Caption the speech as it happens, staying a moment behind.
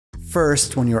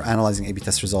First, when you're analyzing A/B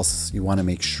test results, you want to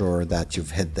make sure that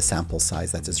you've hit the sample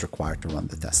size that is required to run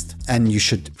the test. And you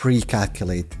should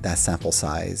pre-calculate that sample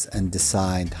size and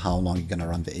decide how long you're going to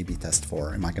run the A/B test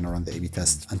for. Am I going to run the A/B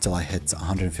test until I hit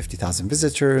 150,000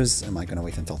 visitors? Am I going to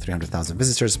wait until 300,000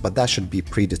 visitors? But that should be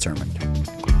predetermined.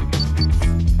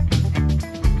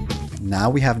 Now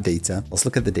we have data. Let's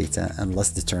look at the data and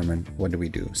let's determine what do we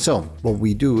do. So what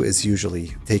we do is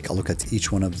usually take a look at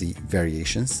each one of the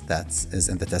variations that is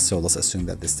in the test. So let's assume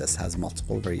that this test has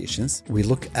multiple variations. We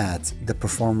look at the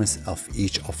performance of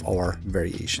each of our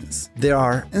variations. There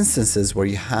are instances where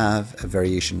you have a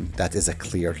variation that is a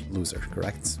clear loser,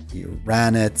 correct? You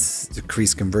ran it,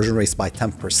 decreased conversion rates by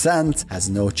 10%, has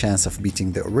no chance of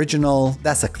beating the original.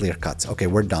 That's a clear cut. Okay,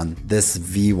 we're done. This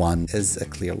V1 is a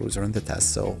clear loser in the test,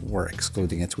 so we're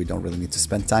excluding it. We don't really need to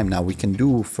spend time. Now we can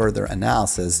do further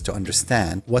analysis to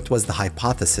understand what was the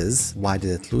hypothesis, why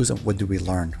did it lose, and what do we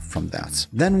learn from that.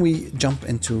 Then we jump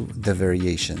into the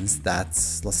variations that,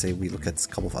 let's say we look at a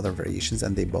couple of other variations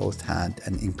and they both had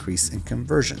an increase in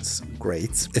conversions.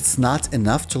 Great. It's not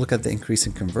enough to look at the increase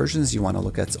in conversions. You want to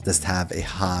look at, does it have a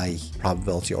high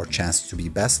probability or chance to be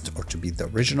best or to be the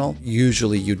original?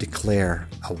 Usually you declare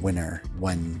a winner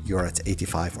when you're at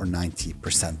 85 or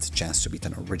 90% chance to beat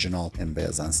an original in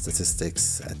Bayesian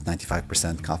statistics, at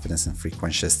 95% confidence in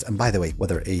frequentist. And by the way,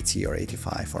 whether 80 or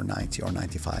 85 or 90 or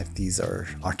 95, these are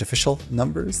artificial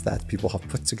numbers that people have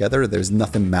put together. There's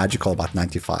nothing magical about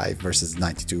 95 versus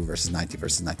 92 versus 90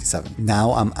 versus 97.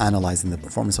 Now I'm analyzing the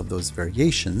performance of those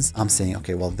variations. I'm saying,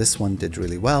 okay, well, this one did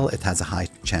really well. It has a high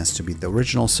chance to be the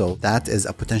original. So that is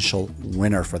a potential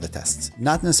winner for the test.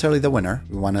 Not necessarily the winner.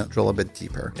 We want to drill a bit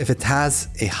deeper. If it has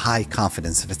a high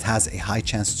confidence, if it has a high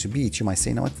chance to beat, you might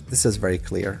say, you know what, this is very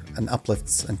clear. An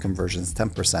uplifts and conversions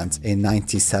 10%, a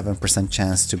 97%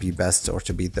 chance to be best or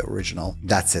to be the original.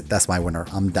 That's it. That's my winner.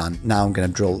 I'm done. Now I'm going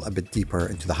to drill a bit deeper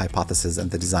into the hypothesis and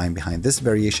the design behind this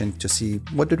variation to see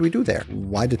what did we do there?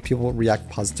 Why did people react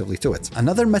positively to it?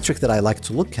 Another metric that I like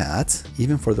to look at,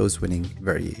 even for those winning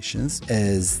variations,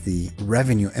 is the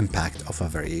revenue impact of a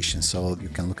variation. So you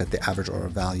can look at the average order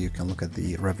value, you can look at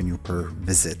the revenue per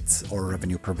visit or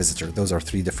revenue per visitor. Those are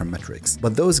three different metrics,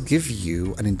 but those give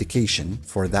you an indication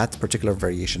for that particular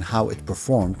variation, how it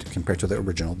performed compared to the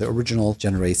original. The original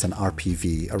generates an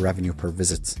RPV, a revenue per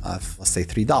visit of, let's say,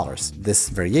 $3. This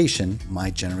variation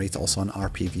might generate also an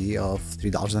RPV of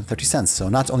 $3.30. So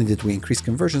not only did we increase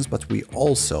conversions, but we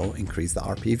also increased the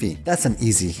RPV. That's an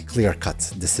easy,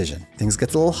 clear-cut decision. Things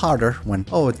get a little harder when,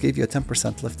 oh, it gave you a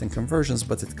 10% lift in conversions,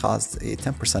 but it caused a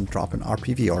 10% drop in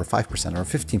RPV or 5% or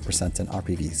 15% in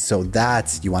RPV. So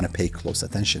that you want to pay close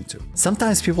attention to.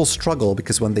 Sometimes people struggle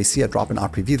because when they see a drop in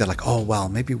RPV, they're like, oh, well,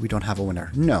 maybe we don't have a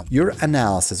winner. No, your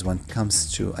analysis when it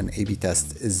comes to an A/B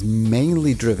test is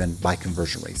mainly driven by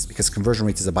conversion rates because conversion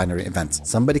rate is a binary event.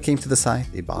 Somebody came to the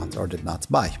site, they bought or did not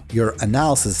buy. Your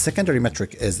analysis, secondary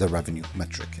metric is the revenue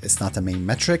metric. It's not a main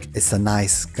metric. It's a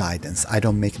nice guidance. I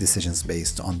don't make decisions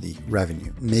based on the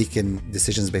revenue. Making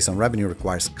decisions based on revenue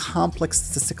requires complex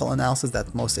statistical analysis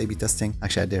that most A/B testing,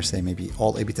 actually I dare say maybe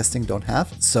all A/B testing don't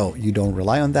have. So you don't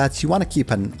rely on that. You want to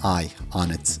keep an eye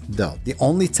on it though. The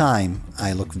only time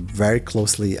I look very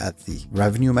closely at the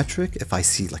revenue metric if I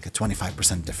see like a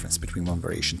 25% difference between one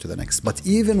variation to the next. But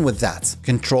even with that,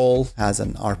 control has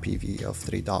an RPV of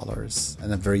 $3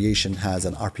 and a variation has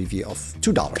an RPV of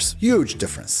 $2. Huge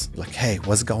difference. Like, hey,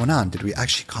 what's going on? Did we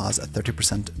actually cause a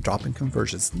 30% drop in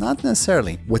conversions? Not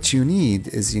necessarily. What you need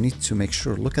is you need to make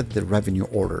sure, look at the revenue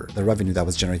order, the revenue that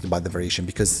was generated by the variation,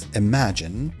 because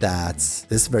imagine that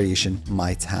this variation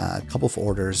might have a couple of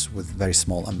orders with very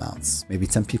small amounts. Maybe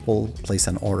 10 people placed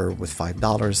an order with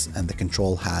 $5 and the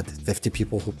control had 50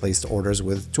 people who placed orders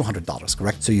with $200,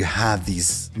 correct? So you have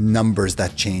these numbers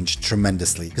that change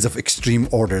tremendously because of extreme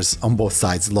orders on both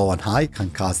sides, low and high, can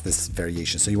cause this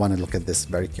variation. So you want to look at this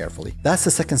very carefully. That's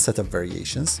the second set of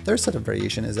variations. Third set of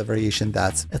variation is a variation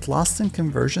that it lost in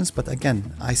conversions, but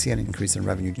again, I see an increase in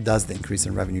revenue. Does the increase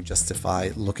in revenue justify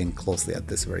looking closely at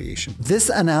this variation? This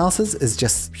analysis is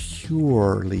just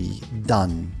purely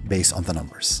done based on the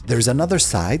numbers. There's another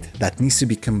side that needs to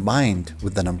be combined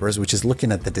with the numbers, which is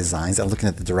looking at the designs and looking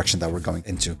at the direction that we're going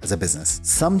into as a business.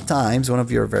 Sometimes one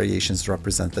of your variations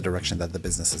represent the direction that the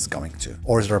business is going to,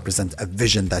 or represent a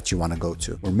vision that you want to go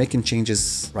to. We're making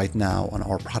changes right now on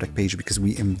our product page because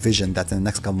we envision that in the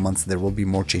next couple months, there will be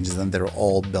more changes and they're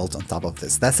all built on top of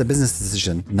this. That's a business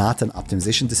decision, not an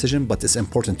optimization decision, but it's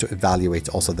important to evaluate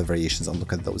also the variations and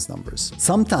look at those numbers.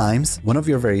 Sometimes one of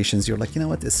your variations, you're like, you know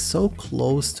what, is so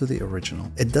close to the original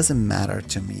original, it doesn't matter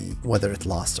to me whether it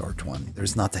lost or it won.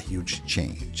 There's not a huge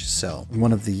change. So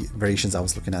one of the variations I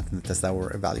was looking at in the test that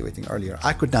we're evaluating earlier,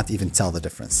 I could not even tell the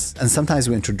difference. And sometimes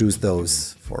we introduce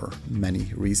those for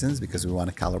many reasons because we want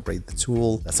to calibrate the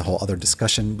tool. That's a whole other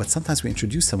discussion. But sometimes we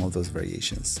introduce some of those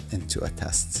variations into a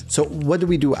test. So what do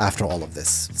we do after all of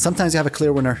this? Sometimes you have a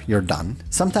clear winner, you're done.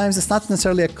 Sometimes it's not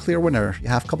necessarily a clear winner. You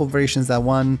have a couple of variations that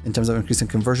won in terms of increasing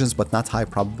conversions, but not high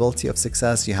probability of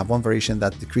success. You have one variation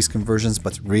that decreased conversions,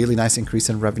 but really nice increase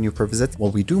in revenue per visit.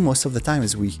 What we do most of the time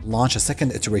is we launch a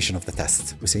second iteration of the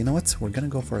test. We say, you know what? We're going to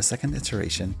go for a second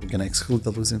iteration. We're going to exclude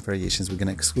the losing variations. We're going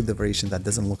to exclude the variation that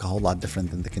doesn't look a whole lot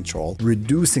different than the control,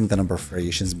 reducing the number of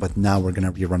variations, but now we're going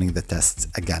to be running the test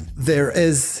again. There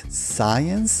is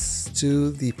science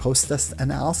to the post-test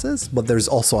analysis, but there's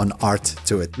also an art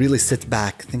to it. Really sit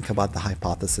back, think about the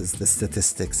hypothesis, the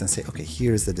statistics, and say, okay,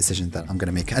 here's the decision that I'm going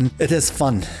to make. And it is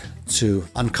fun to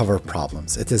uncover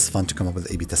problems. It is fun to come up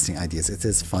with A/B testing ideas. It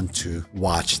is fun to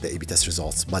watch the A/B test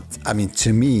results. But I mean,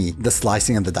 to me, the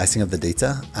slicing and the dicing of the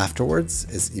data afterwards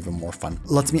is even more fun.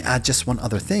 Let me add just one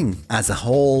other thing. As a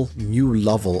whole new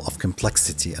level of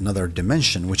complexity, another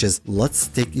dimension, which is let's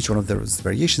take each one of those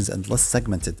variations and let's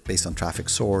segment it based on traffic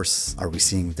source. Are we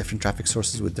seeing different traffic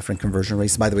sources with different conversion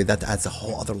rates? By the way, that adds a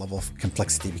whole other level of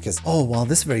complexity because, oh, well,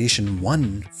 this variation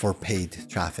won for paid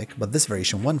traffic, but this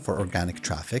variation won for organic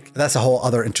traffic. That's a whole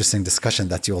other interesting discussion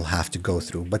that you'll have to go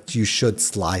through, but you should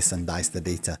slice and dice the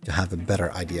data to have a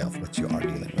better idea of what you are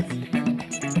dealing with.